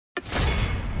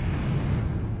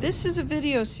This is a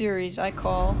video series I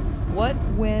call What,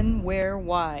 When, Where,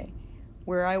 Why,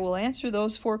 where I will answer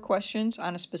those 4 questions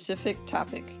on a specific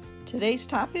topic. Today's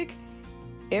topic,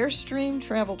 Airstream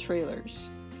travel trailers.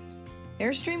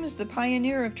 Airstream is the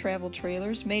pioneer of travel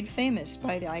trailers, made famous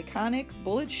by the iconic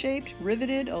bullet-shaped,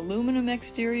 riveted aluminum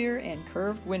exterior and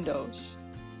curved windows.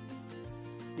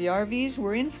 The RVs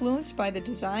were influenced by the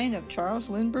design of Charles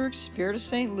Lindbergh's Spirit of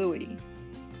St. Louis.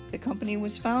 The company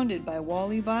was founded by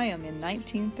Wally Byam in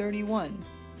 1931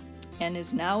 and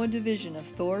is now a division of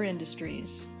Thor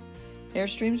Industries.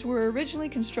 Airstreams were originally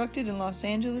constructed in Los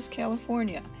Angeles,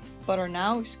 California, but are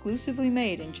now exclusively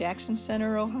made in Jackson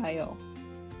Center, Ohio.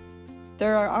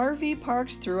 There are RV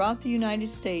parks throughout the United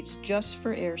States just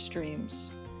for Airstreams.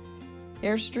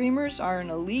 Airstreamers are an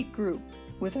elite group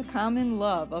with a common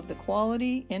love of the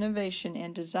quality, innovation,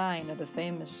 and design of the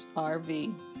famous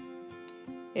RV.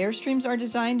 Airstreams are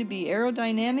designed to be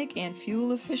aerodynamic and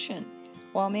fuel efficient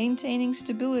while maintaining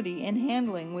stability and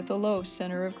handling with a low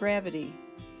center of gravity.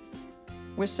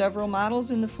 With several models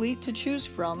in the fleet to choose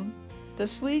from, the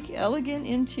sleek, elegant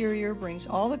interior brings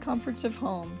all the comforts of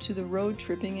home to the road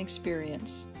tripping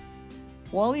experience.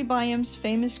 Wally Byam's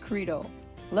famous credo,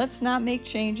 "Let's not make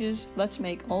changes, let's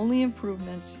make only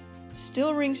improvements,"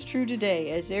 still rings true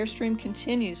today as Airstream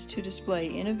continues to display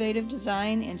innovative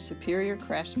design and superior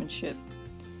craftsmanship.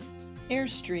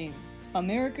 Airstream,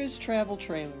 America's travel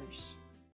trailers.